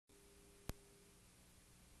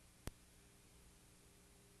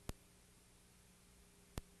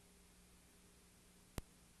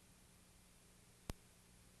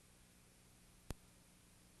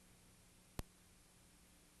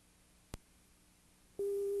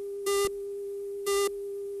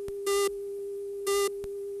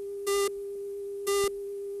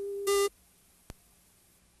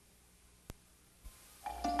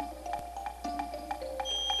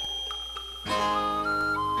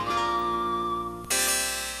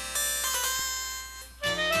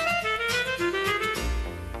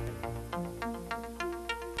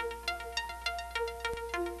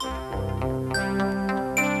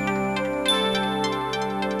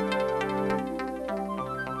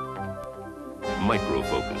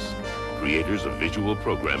Microfocus, creators of visual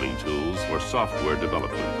programming tools for software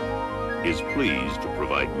development, is pleased to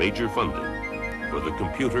provide major funding for the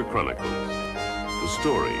Computer Chronicles, the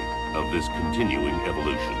story of this continuing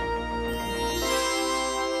evolution.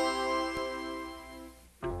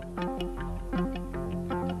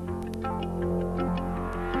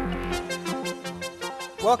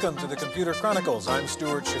 Welcome to the Computer Chronicles. I'm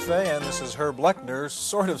Stuart Chaffee, and this is Herb Lechner,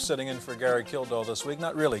 sort of sitting in for Gary Kildall this week.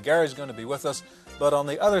 Not really. Gary's going to be with us, but on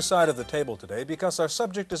the other side of the table today because our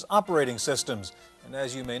subject is operating systems. And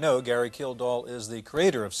as you may know, Gary Kildall is the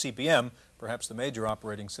creator of CP/M, perhaps the major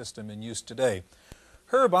operating system in use today.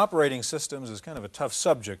 Herb, operating systems is kind of a tough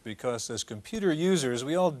subject because as computer users,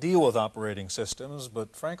 we all deal with operating systems,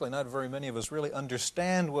 but frankly, not very many of us really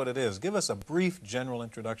understand what it is. Give us a brief general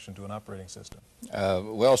introduction to an operating system.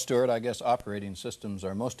 Well, Stuart, I guess operating systems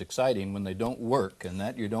are most exciting when they don't work, and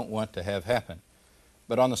that you don't want to have happen.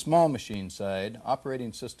 But on the small machine side,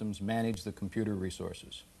 operating systems manage the computer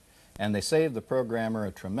resources, and they save the programmer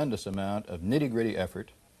a tremendous amount of nitty-gritty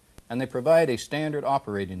effort, and they provide a standard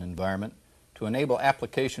operating environment to enable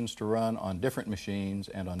applications to run on different machines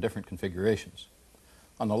and on different configurations.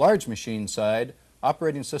 On the large machine side,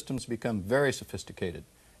 operating systems become very sophisticated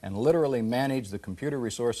and literally manage the computer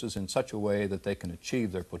resources in such a way that they can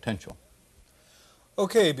achieve their potential.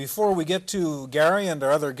 Okay, before we get to Gary and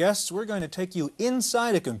our other guests, we're going to take you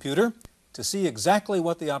inside a computer to see exactly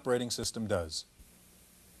what the operating system does.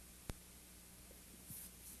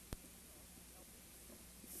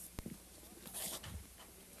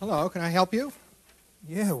 Hello, can I help you?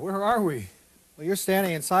 Yeah, where are we? Well, you're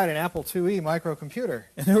standing inside an Apple IIe microcomputer.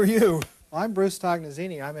 And who are you? Well, I'm Bruce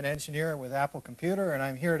Tognazzini. I'm an engineer with Apple Computer, and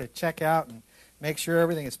I'm here to check out and make sure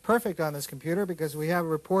everything is perfect on this computer because we have a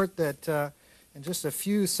report that in just a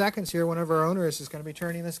few seconds here, one of our owners is going to be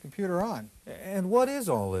turning this computer on. And what is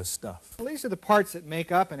all this stuff? Well, these are the parts that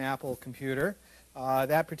make up an Apple computer.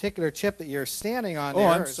 That particular chip that you're standing on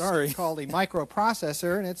is called a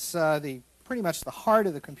microprocessor, and it's pretty much the heart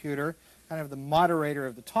of the computer, kind of the moderator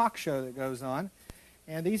of the talk show that goes on.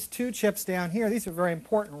 And these two chips down here, these are very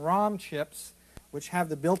important ROM chips, which have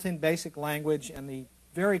the built-in basic language and the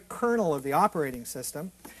very kernel of the operating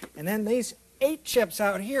system. And then these 8 chips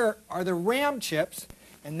out here are the RAM chips,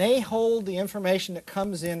 and they hold the information that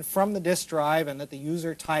comes in from the disk drive and that the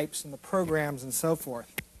user types and the programs and so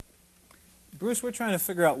forth. Bruce, we're trying to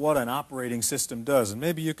figure out what an operating system does, and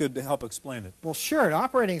maybe you could help explain it. Well, sure. An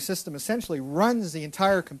operating system essentially runs the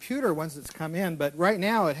entire computer once it's come in, but right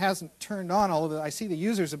now it hasn't turned on all of it. I see the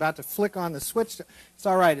user's about to flick on the switch. It's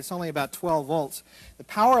all right. It's only about 12 volts. The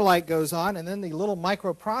power light goes on, and then the little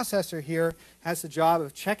microprocessor here has the job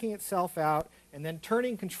of checking itself out and then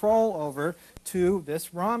turning control over to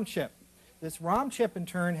this ROM chip. This ROM chip, in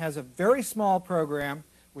turn, has a very small program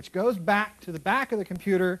which goes back to the back of the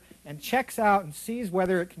computer and checks out and sees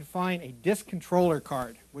whether it can find a disk controller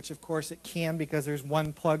card, which of course it can because there's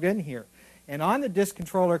one plugged in here. And on the disk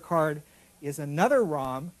controller card is another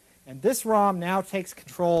ROM, and this ROM now takes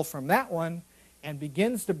control from that one and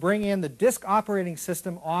begins to bring in the disk operating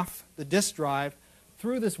system off the disk drive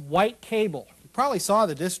through this white cable. You probably saw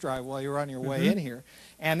the disk drive while you were on your way in here.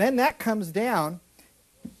 And then that comes down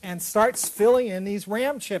and starts filling in these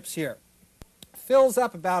RAM chips here. Fills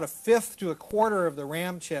up about 1/5 to 1/4 of the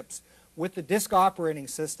RAM chips with the disk operating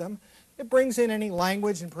system. It brings in any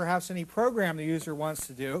language and perhaps any program the user wants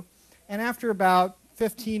to do. And after about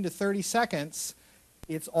 15 to 30 seconds,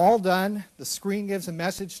 it's all done. The screen gives a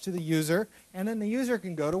message to the user, and then the user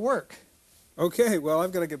can go to work. Okay, well,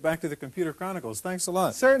 I've got to get back to the Computer Chronicles. Thanks a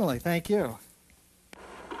lot. Certainly. Thank you.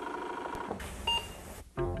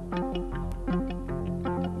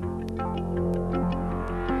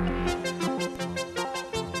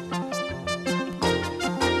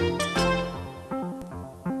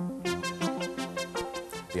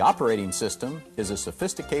 The operating system is a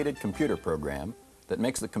sophisticated computer program that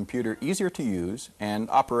makes the computer easier to use and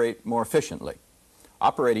operate more efficiently.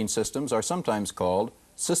 Operating systems are sometimes called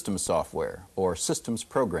system software or systems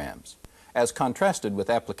programs, as contrasted with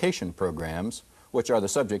application programs, which are the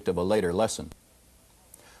subject of a later lesson.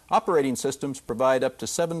 Operating systems provide up to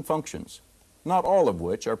 7 functions, not all of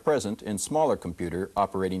which are present in smaller computer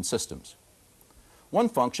operating systems. One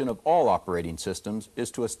function of all operating systems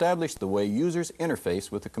is to establish the way users interface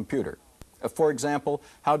with the computer. For example,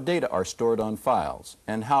 how data are stored on files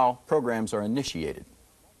and how programs are initiated.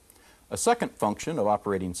 A second function of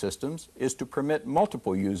operating systems is to permit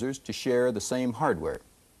multiple users to share the same hardware.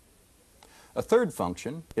 A third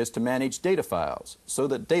function is to manage data files so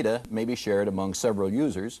that data may be shared among several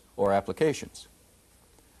users or applications.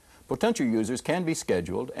 Potential users can be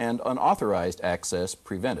scheduled and unauthorized access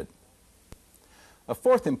prevented. A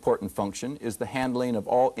fourth important function is the handling of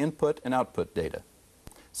all input and output data.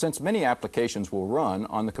 Since many applications will run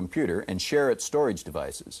on the computer and share its storage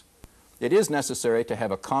devices, it is necessary to have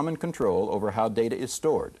a common control over how data is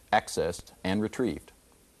stored, accessed, and retrieved.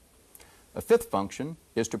 A fifth function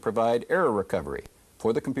is to provide error recovery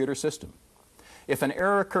for the computer system. If an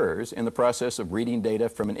error occurs in the process of reading data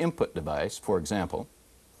from an input device, for example,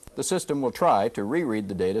 the system will try to reread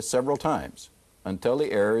the data several times until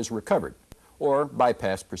the error is recovered or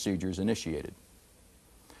bypass procedures initiated.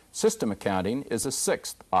 System accounting is a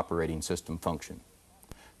sixth operating system function.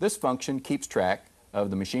 This function keeps track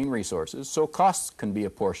of the machine resources so costs can be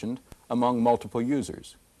apportioned among multiple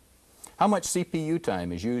users. How much CPU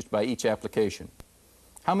time is used by each application?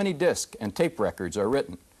 How many disk and tape records are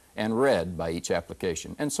written and read by each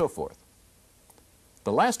application, and so forth.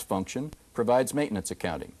 The last function provides maintenance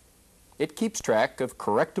accounting. It keeps track of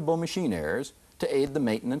correctable machine errors to aid the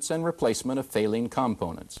maintenance and replacement of failing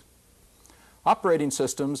components. Operating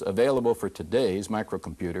systems available for today's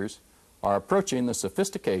microcomputers are approaching the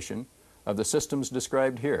sophistication of the systems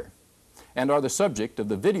described here and are the subject of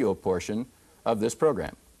the video portion of this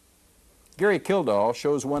program. Gary Kildall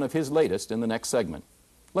shows one of his latest in the next segment.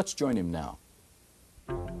 Let's join him now.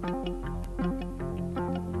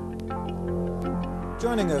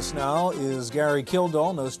 Joining us now is Gary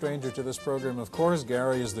Kildall, no stranger to this program, of course.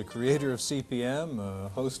 Gary is the creator of CPM,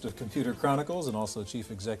 host of Computer Chronicles, and also Chief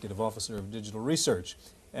Executive Officer of Digital Research.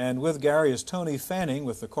 And with Gary is Tony Fanning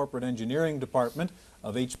with the Corporate Engineering Department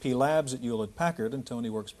of HP Labs at Hewlett-Packard, and Tony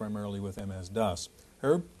works primarily with MS-DOS.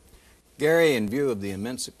 Herb? Gary, in view of the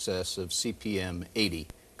immense success of CPM 80,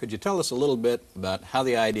 could you tell us a little bit about how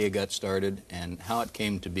the idea got started and how it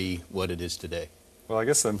came to be what it is today? Well, I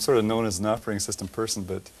guess I'm sort of known as an operating system person,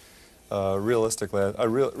 but realistically,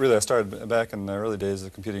 I started back in the early days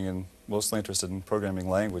of computing and mostly interested in programming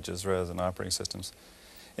languages rather than operating systems.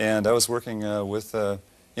 And I was working with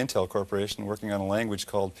Intel Corporation, working on a language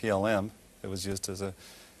called PLM. It was used as in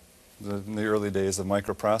the early days of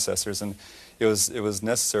microprocessors, and it was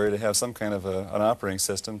necessary to have some kind of an operating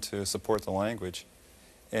system to support the language.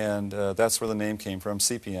 And that's where the name came from.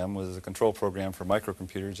 CPM was a control program for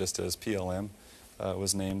microcomputers, just as PLM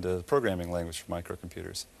was named a programming language for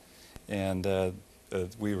microcomputers. And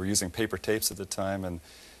we were using paper tapes at the time, and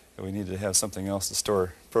we needed to have something else to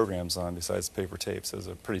store programs on besides paper tapes. It was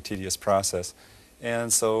a pretty tedious process.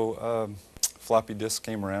 And so floppy disks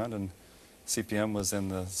came around, and CPM was in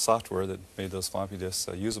the software that made those floppy disks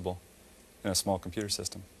usable in a small computer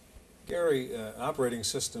system. Gary, operating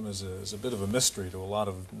system is a bit of a mystery to a lot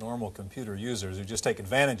of normal computer users who just take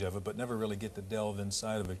advantage of it but never really get to delve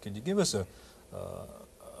inside of it. Can you give us a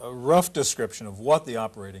rough description of what the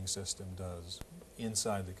operating system does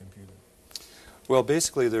inside the computer? Well,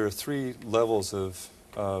 basically there are three levels of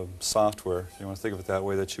software, if you want to think of it that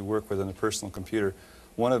way, that you work with in a personal computer.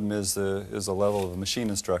 One of them is a level of machine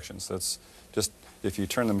instructions. That's just if you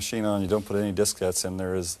turn the machine on, you don't put any diskettes in,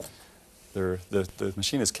 the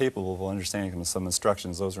machine is capable of understanding some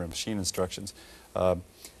instructions. Those are machine instructions.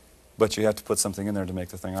 But you have to put something in there to make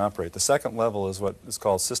the thing operate. The second level is what is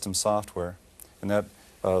called system software, and that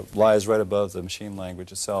lies right above the machine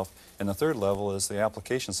language itself. And the third level is the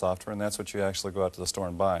application software, and that's what you actually go out to the store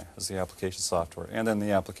and buy, is the application software. And then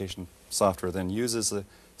the application software then uses the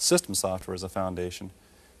system software as a foundation.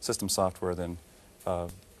 System software then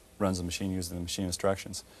runs the machine using the machine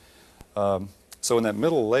instructions. So in that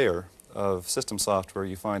middle layer of system software,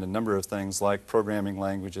 you find a number of things like programming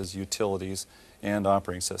languages, utilities, and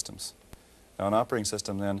operating systems. Now, an operating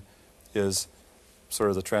system then is sort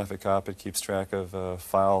of the traffic cop. It keeps track of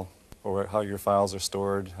file, or how your files are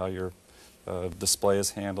stored, how your display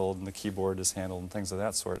is handled, and the keyboard is handled, and things of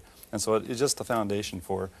that sort. And so it's just the foundation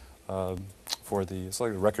for it's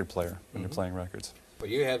like a record player when you're playing records. Well,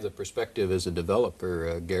 you have the perspective as a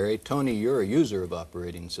developer, Gary. Tony, you're a user of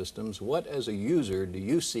operating systems. What, as a user, do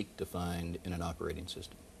you seek to find in an operating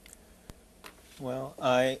system? Well,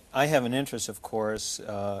 I have an interest, of course,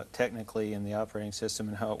 technically in the operating system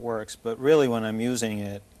and how it works, but really when I'm using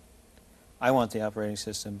it, I want the operating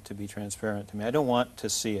system to be transparent to me. I don't want to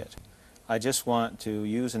see it. I just want to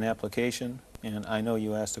use an application, and I know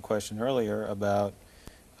you asked a question earlier about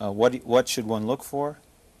what should one look for?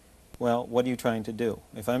 Well, what are you trying to do?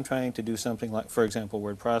 If I'm trying to do something like, for example,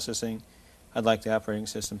 word processing, I'd like the operating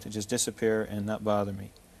system to just disappear and not bother me.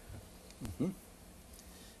 Mm-hmm.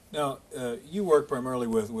 Now, you work primarily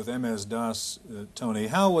with MS-DOS, Tony.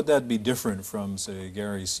 How would that be different from, say,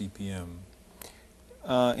 Gary's CPM?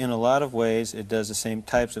 In a lot of ways, it does the same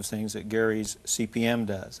types of things that Gary's CPM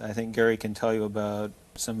does. I think Gary can tell you about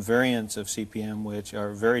some variants of CPM which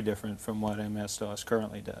are very different from what MS-DOS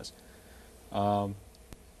currently does.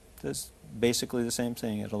 That's basically the same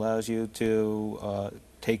thing. It allows you to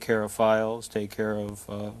take care of files, take care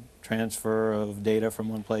of transfer of data from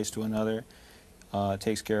one place to another. It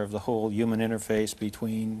takes care of the whole human interface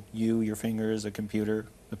between you, your fingers, the computer,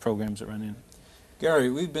 the programs that run in it.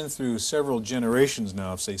 Gary, we've been through several generations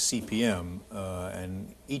now of, say, CPM,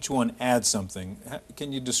 and each one adds something.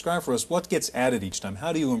 Can you describe for us what gets added each time?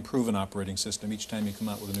 How do you improve an operating system each time you come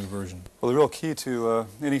out with a new version? Well, the real key to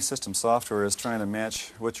any system software is trying to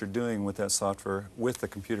match what you're doing with that software with the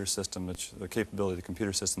computer system, the capability of the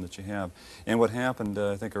computer system that you have. And what happened,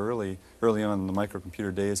 I think, early on in the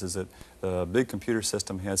microcomputer days is that the big computer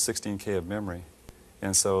system had 16K of memory.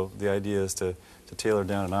 And so the idea is to tailor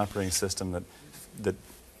down an operating system that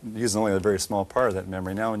uses only a very small part of that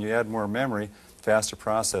memory. Now, when you add more memory, faster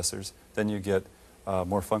processors, then you get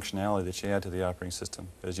more functionality that you add to the operating system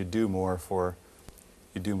as you do more for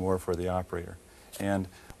the operator. And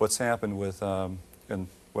what's happened with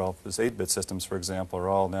well, these 8-bit systems, for example, are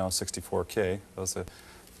all now 64K. Those are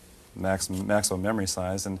maximum memory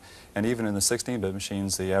size, and even in the 16-bit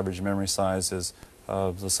machines, the average memory size is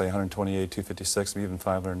let's say 128, 256, even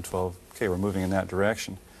 512K. We're moving in that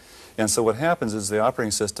direction. And so what happens is the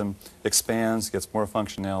operating system expands, gets more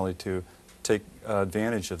functionality to take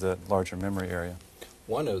advantage of that larger memory area.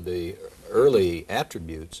 One of the early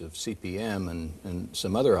attributes of CPM and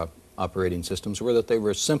some other operating systems were that they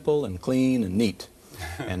were simple and clean and neat.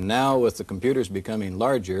 And now with the computers becoming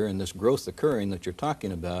larger and this growth occurring that you're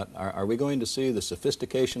talking about, are we going to see the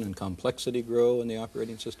sophistication and complexity grow in the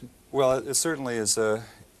operating system? Well, it certainly is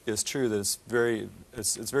true that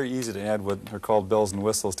it's very easy to add what are called bells and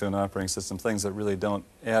whistles to an operating system, things that really don't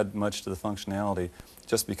add much to the functionality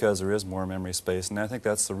just because there is more memory space. And I think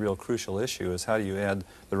that's the real crucial issue, is how do you add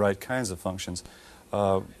the right kinds of functions.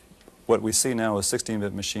 What we see now with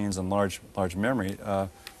 16-bit machines and large memory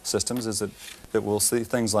systems is that we'll see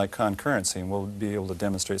things like concurrency, and we'll be able to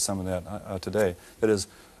demonstrate some of that today. That is,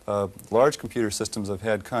 large computer systems have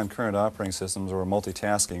had concurrent operating systems, or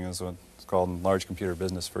multitasking is what it's called in large computer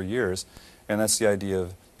business, for years, and that's the idea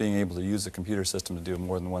of being able to use the computer system to do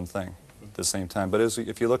more than one thing at the same time. But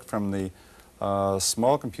if you look from the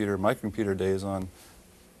small computer, microcomputer days on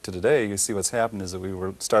to today, you see what's happened is that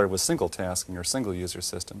we started with single tasking or single user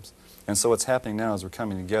systems. And so what's happening now is we're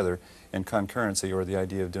coming together, and concurrency, or the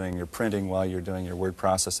idea of doing your printing while you're doing your word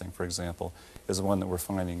processing, for example, is the one that we're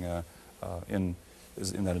finding in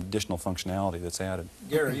that additional functionality that's added.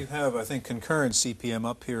 Gary, you have, I think, concurrent CPM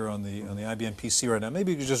up here on the IBM PC right now.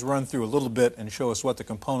 Maybe you could just run through a little bit and show us what the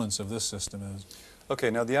components of this system is. Okay,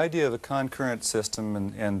 now the idea of a concurrent system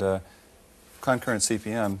and concurrent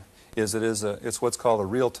CPM is it's what's called a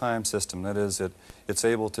real-time system. That is, it's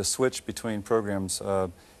able to switch between programs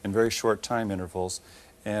in very short time intervals,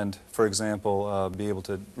 and, for example, be able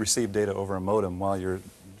to receive data over a modem while you're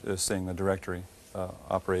seeing the directory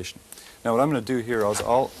operation. Now, what I'm going to do here is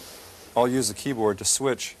I'll use the keyboard to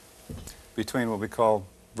switch between what we call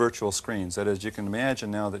virtual screens. That is, you can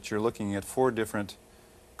imagine now that you're looking at 4 different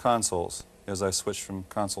consoles as I switch from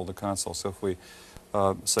console to console. So if we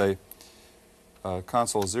say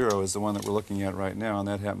console 0 is the one that we're looking at right now, and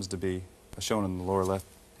that happens to be shown in the lower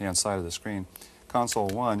left-hand side of the screen. Console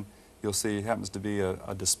 1, you'll see, happens to be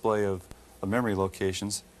a display of memory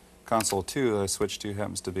locations. Console 2 that I switched to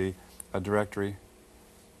happens to be a directory,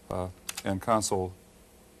 and console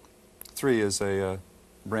 3 is a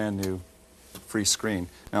brand new free screen.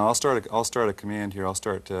 Now I'll start a command here. I'll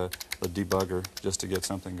start the debugger just to get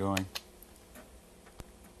something going.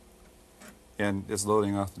 And it's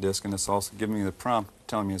loading off the disk, and it's also giving me the prompt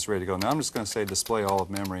telling me it's ready to go. Now I'm just going to say display all of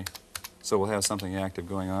memory, so we'll have something active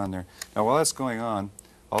going on there. Now while that's going on,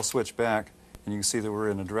 I'll switch back, and you can see that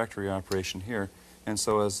we're in a directory operation here. And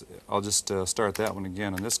so I'll just start that one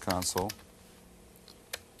again on this console.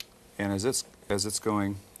 And as it's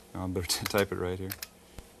going, I better type it right here.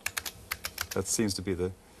 That seems to be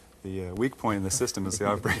the weak point in the system, is the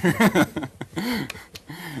operator.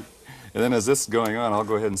 And then as this is going on, I'll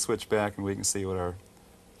go ahead and switch back, and we can see what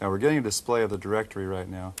now we're getting a display of the directory right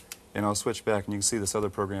now, and I'll switch back, and you can see this other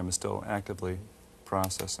program is still actively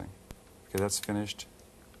processing. Okay, that's finished.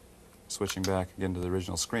 Switching back again to the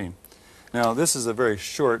original screen. Now this is a very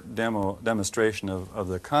short demonstration of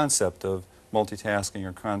the concept of multitasking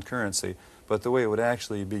or concurrency, but the way it would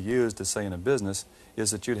actually be used, to say in a business,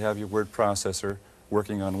 is that you'd have your word processor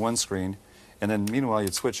working on one screen, and then meanwhile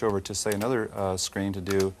you'd switch over to, say, another screen to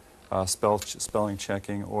do spelling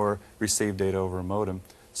checking or receive data over a modem.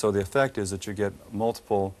 So the effect is that you get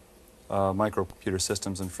multiple microcomputer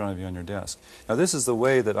systems in front of you on your desk. Now this is the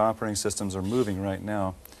way that operating systems are moving right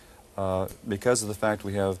now, because of the fact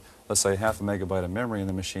we have let's say, half a megabyte of memory in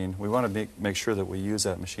the machine, we want to make sure that we use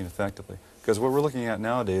that machine effectively. Because what we're looking at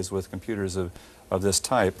nowadays with computers of this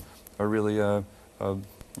type are really the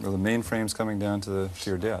mainframes coming down to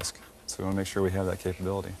your desk. So we want to make sure we have that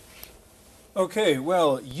capability. Okay,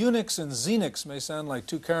 well, Unix and Xenix may sound like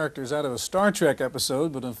two characters out of a Star Trek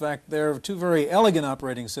episode, but in fact they're two very elegant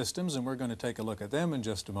operating systems, and we're going to take a look at them in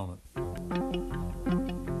just a moment.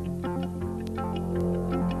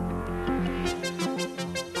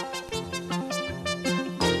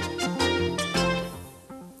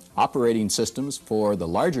 Operating systems for the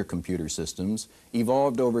larger computer systems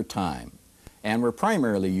evolved over time and were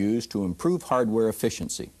primarily used to improve hardware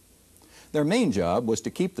efficiency. Their main job was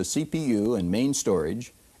to keep the CPU and main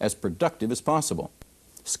storage as productive as possible,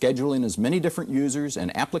 scheduling as many different users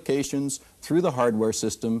and applications through the hardware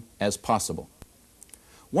system as possible.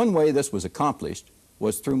 One way this was accomplished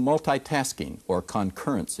was through multitasking or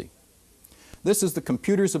concurrency. This is the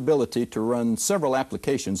computer's ability to run several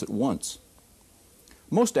applications at once.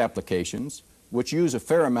 Most applications, which use a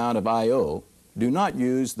fair amount of I/O, do not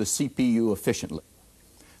use the CPU efficiently.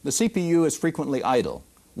 The CPU is frequently idle,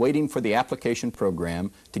 waiting for the application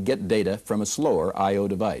program to get data from a slower I/O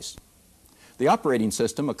device. The operating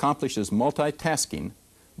system accomplishes multitasking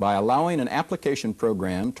by allowing an application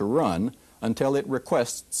program to run until it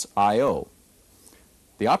requests I/O.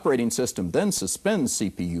 The operating system then suspends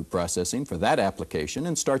CPU processing for that application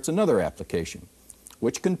and starts another application,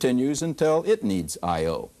 which continues until it needs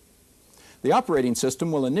I/O. The operating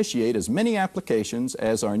system will initiate as many applications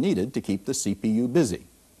as are needed to keep the CPU busy.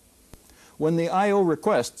 When the I/O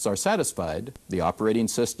requests are satisfied, the operating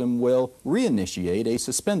system will reinitiate a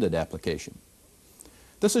suspended application.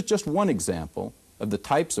 This is just one example of the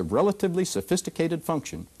types of relatively sophisticated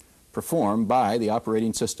function performed by the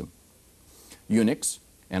operating system. Unix,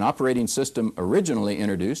 an operating system originally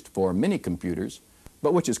introduced for mini-computers,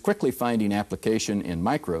 but which is quickly finding application in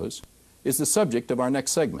micros, is the subject of our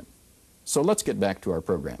next segment. So let's get back to our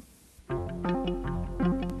program.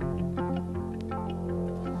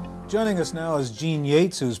 Joining us now is Gene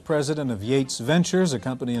Yates, who's president of Yates Ventures, a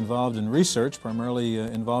company involved in research primarily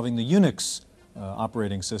involving the Unix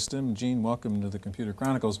operating system. Gene, welcome to the Computer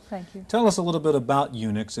Chronicles. Thank you. Tell us a little bit about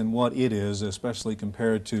Unix and what it is, especially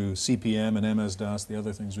compared to CP/M and MS-DOS, the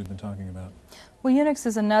other things we've been talking about. Well, Unix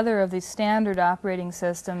is another of these standard operating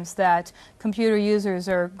systems that computer users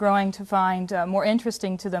are growing to find more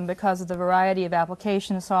interesting to them because of the variety of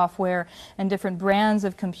application software and different brands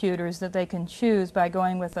of computers that they can choose by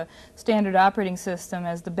going with a standard operating system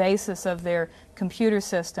as the basis of their computer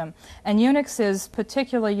system. And Unix is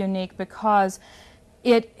particularly unique because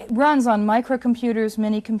it runs on microcomputers,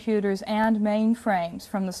 mini-computers, and mainframes,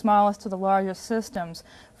 from the smallest to the largest systems,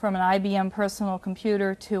 from an IBM personal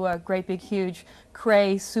computer to a great big huge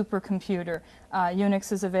Cray supercomputer.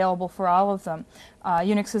 Unix is available for all of them.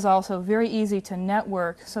 Unix is also very easy to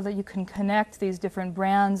network so that you can connect these different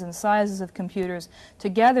brands and sizes of computers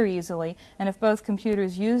together easily. And if both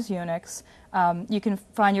computers use Unix, you can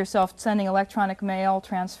find yourself sending electronic mail,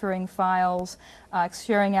 transferring files,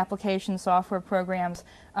 sharing application software programs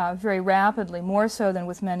very rapidly, more so than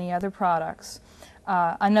with many other products.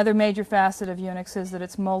 Another major facet of Unix is that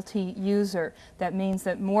it's multi-user. That means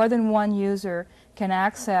that more than one user can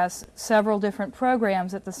access several different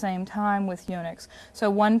programs at the same time with Unix. So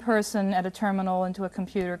one person at a terminal into a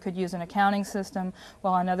computer could use an accounting system,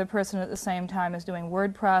 while another person at the same time is doing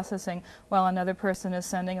word processing, while another person is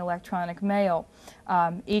sending electronic mail.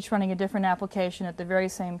 Each running a different application at the very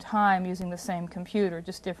same time using the same computer,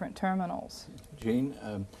 just different terminals. Gene,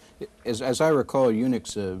 as I recall,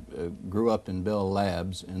 Unix grew up in Bell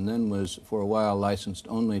Labs and then was for a while licensed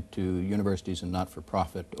only to universities and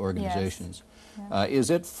not-for-profit organizations. Yes. Yeah. Is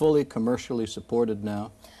it fully commercially supported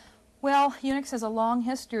now? Well, Unix has a long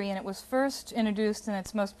history, and it was first introduced in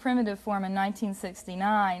its most primitive form in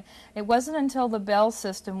 1969. It wasn't until the Bell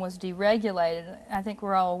system was deregulated, I think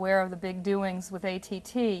we're all aware of the big doings with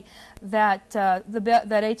ATT, that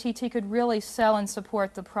ATT could really sell and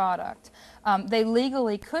support the product. They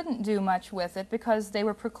legally couldn't do much with it because they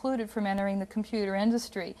were precluded from entering the computer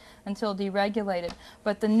industry until deregulated.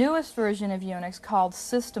 But the newest version of Unix, called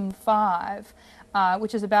System 5,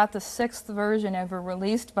 which is about the 6th version ever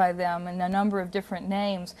released by them in a number of different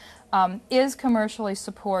names, is commercially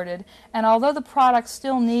supported. And although the product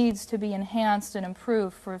still needs to be enhanced and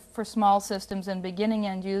improved for small systems and beginning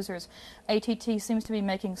end users, ATT seems to be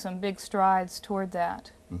making some big strides toward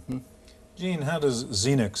that. Mm-hmm. Gene, how does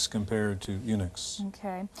Xenix compare to Unix?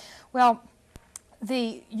 Okay. Well,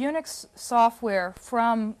 the Unix software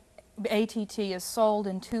from ATT is sold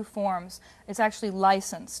in two forms. It's actually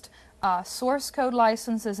licensed. Source code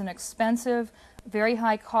license is an expensive very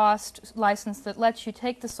high cost license that lets you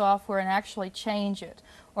take the software and actually change it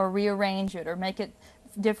or rearrange it or make it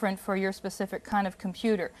different for your specific kind of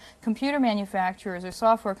computer. Computer manufacturers or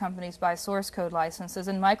software companies buy source code licenses,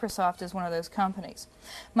 and Microsoft is one of those companies.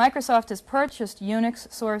 Microsoft has purchased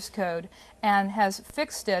Unix source code and has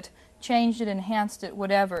fixed it, changed it, enhanced it,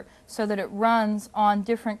 whatever, so that it runs on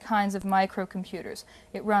different kinds of microcomputers.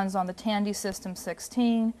 It runs on the Tandy System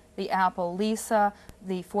 16, the Apple Lisa,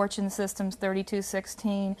 the Fortune Systems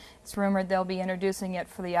 3216. It's rumored they'll be introducing it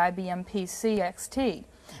for the IBM PC XT.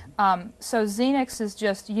 So Xenix is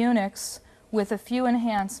just Unix with a few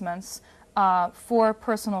enhancements for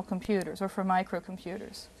personal computers or for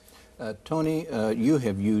microcomputers. Tony, you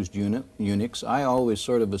have used Unix. I always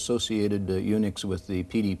sort of associated Unix with the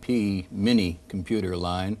PDP mini computer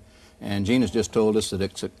line, and Gene has just told us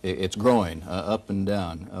that it's growing up and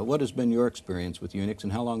down. What has been your experience with Unix,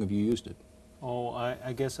 and how long have you used it? Oh,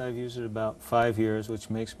 I guess I've used it about 5 years,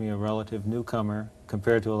 which makes me a relative newcomer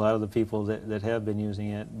compared to a lot of the people that have been using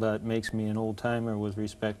it, but makes me an old-timer with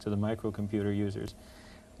respect to the microcomputer users.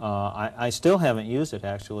 I still haven't used it,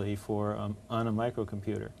 actually, on a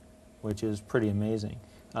microcomputer, which is pretty amazing.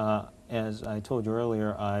 As I told you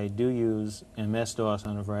earlier, I do use MS-DOS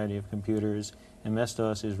on a variety of computers.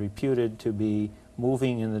 MS-DOS is reputed to be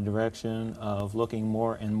moving in the direction of looking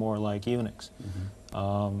more and more like Unix.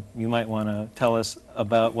 You might want to tell us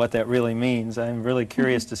about what that really means. I'm really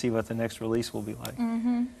curious to see what the next release will be like.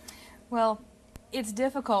 Well, it's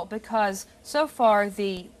difficult because so far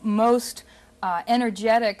the most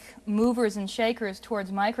energetic movers and shakers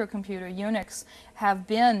towards microcomputer Unix have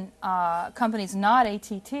been companies not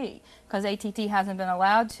ATT, because ATT hasn't been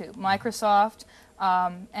allowed to. Microsoft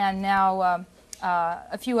and now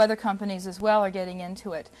a few other companies as well are getting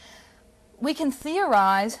into it. We can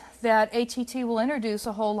theorize that ATT will introduce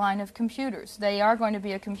a whole line of computers. They are going to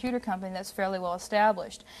be a computer company that's fairly well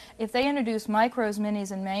established. If they introduce micros, minis,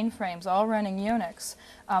 and mainframes all running Unix,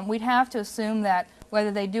 we'd have to assume that whether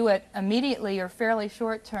they do it immediately or fairly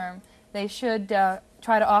short term, they should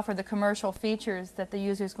try to offer the commercial features that the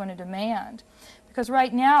user is going to demand. Because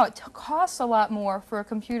right now it costs a lot more for a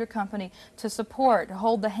computer company to support, to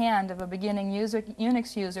hold the hand of a beginning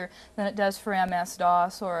Unix user than it does for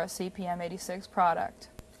MS-DOS or a CPM86 product.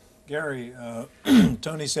 Gary,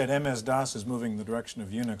 Tony said MS-DOS is moving in the direction of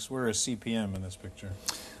Unix. Where is CPM in this picture?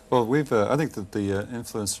 Well, I think that the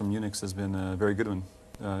influence from Unix has been a very good one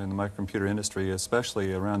in the microcomputer industry,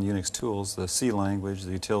 especially around Unix tools, the C language,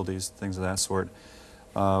 the utilities, things of that sort.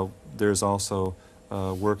 There's also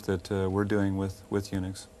work that we're doing with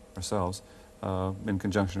Unix ourselves in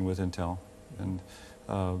conjunction with Intel, and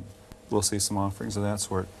we'll see some offerings of that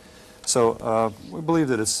sort. So we believe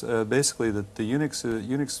that it's basically that the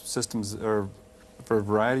Unix systems are, for a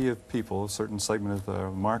variety of people, a certain segment of the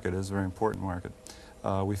market is a very important market.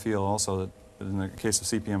 We feel also that in the case of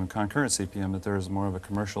CPM and concurrent CPM that there is more of a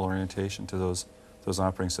commercial orientation to those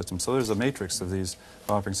operating systems. So there's a matrix of these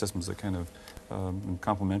operating systems that kind of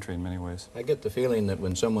complementary in many ways. I get the feeling that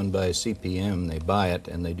when someone buys CPM, they buy it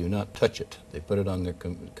and they do not touch it. They put it on their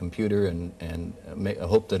computer and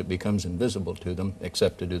hope that it becomes invisible to them,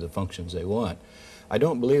 except to do the functions they want. I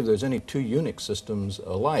don't believe there's any two Unix systems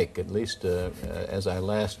alike, at least as I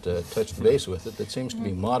last touched base with it, that seems to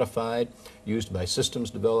be modified, used by systems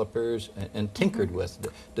developers, and tinkered with.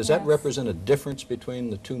 Does that represent a difference between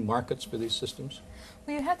the two markets for these systems?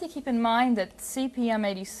 Well, you have to keep in mind that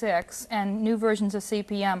CPM86 and new versions of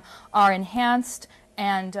CPM are enhanced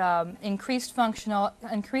and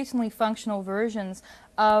increasingly functional versions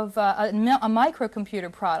of a microcomputer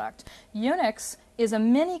product. Unix is a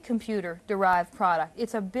mini-computer derived product.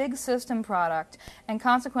 It's a big system product, and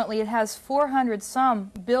consequently it has 400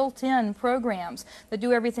 some built-in programs that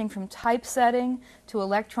do everything from typesetting to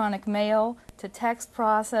electronic mail to text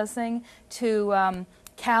processing to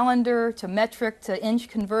calendar to metric to inch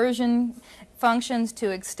conversion functions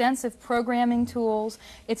to extensive programming tools.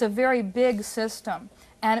 It's a very big system,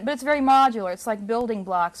 but it's very modular. It's like building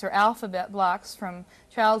blocks or alphabet blocks from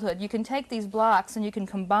childhood. You can take these blocks and you can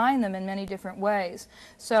combine them in many different ways.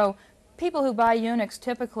 So people who buy Unix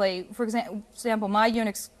typically, for example, my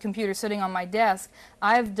Unix computer sitting on my desk,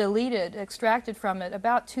 I've extracted from it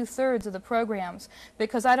about 2/3 of the programs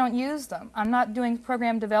because I don't use them. I'm not doing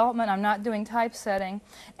program development, I'm not doing typesetting,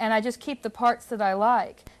 and I just keep the parts that I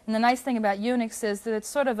like. And the nice thing about Unix is that it's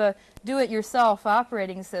sort of a do-it-yourself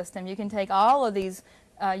operating system. You can take all of these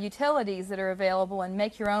utilities that are available and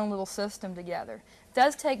make your own little system together. It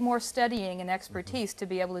does take more studying and expertise to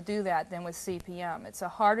be able to do that than with CP/M. It's a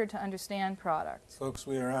harder to understand product. Folks,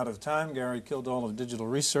 we are out of time. Gary Kildall of Digital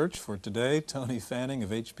Research for today, Tony Fanning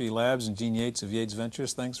of HP Labs, and Gene Yates of Yates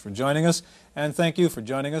Ventures. Thanks for joining us, and thank you for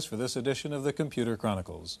joining us for this edition of the Computer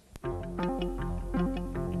Chronicles.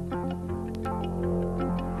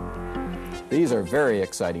 These are very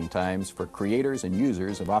exciting times for creators and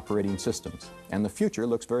users of operating systems, and the future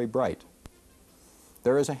looks very bright.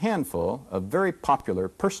 There is a handful of very popular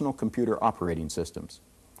personal computer operating systems.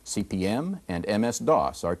 CP/M and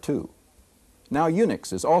MS-DOS are two. Now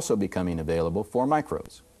Unix is also becoming available for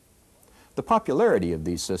micros. The popularity of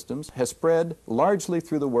these systems has spread largely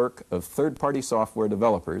through the work of third-party software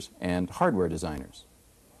developers and hardware designers.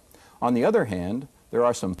 On the other hand, there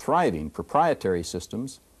are some thriving proprietary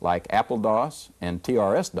systems like Apple-DOS and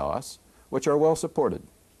TRS-DOS, which are well supported.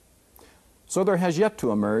 So there has yet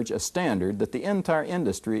to emerge a standard that the entire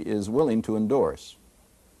industry is willing to endorse.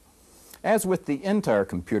 As with the entire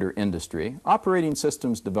computer industry, operating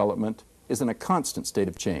systems development is in a constant state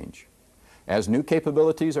of change. As new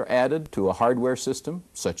capabilities are added to a hardware system,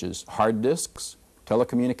 such as hard disks,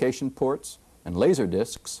 telecommunication ports, and laser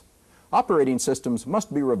disks, operating systems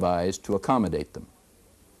must be revised to accommodate them.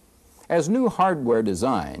 As new hardware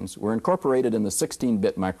designs were incorporated in the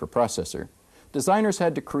 16-bit microprocessor, designers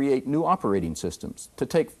had to create new operating systems to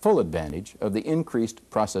take full advantage of the increased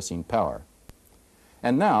processing power.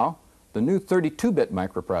 And now, the new 32-bit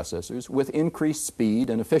microprocessors with increased speed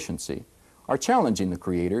and efficiency are challenging the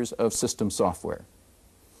creators of system software.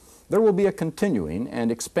 There will be a continuing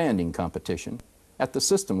and expanding competition at the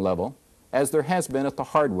system level as there has been at the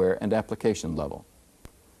hardware and application level.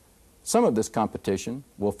 Some of this competition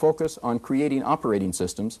will focus on creating operating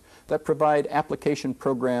systems that provide application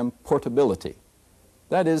program portability.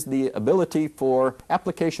 That is, the ability for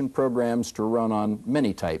application programs to run on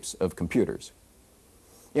many types of computers.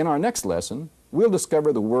 In our next lesson, we'll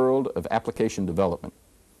discover the world of application development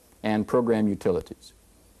and program utilities.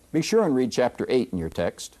 Be sure and read Chapter 8 in your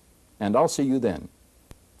text, and I'll see you then.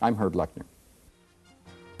 I'm Herb Lechner.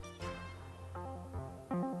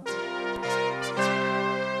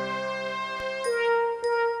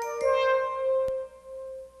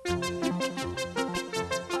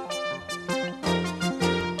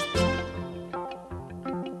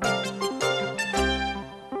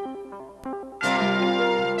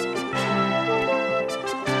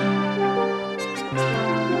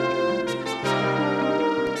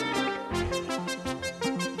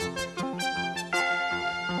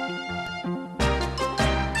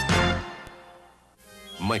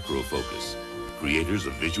 Microfocus, creators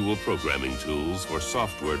of visual programming tools for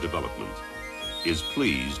software development, is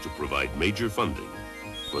pleased to provide major funding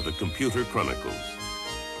for the Computer Chronicles,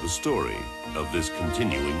 the story of this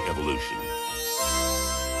continuing evolution.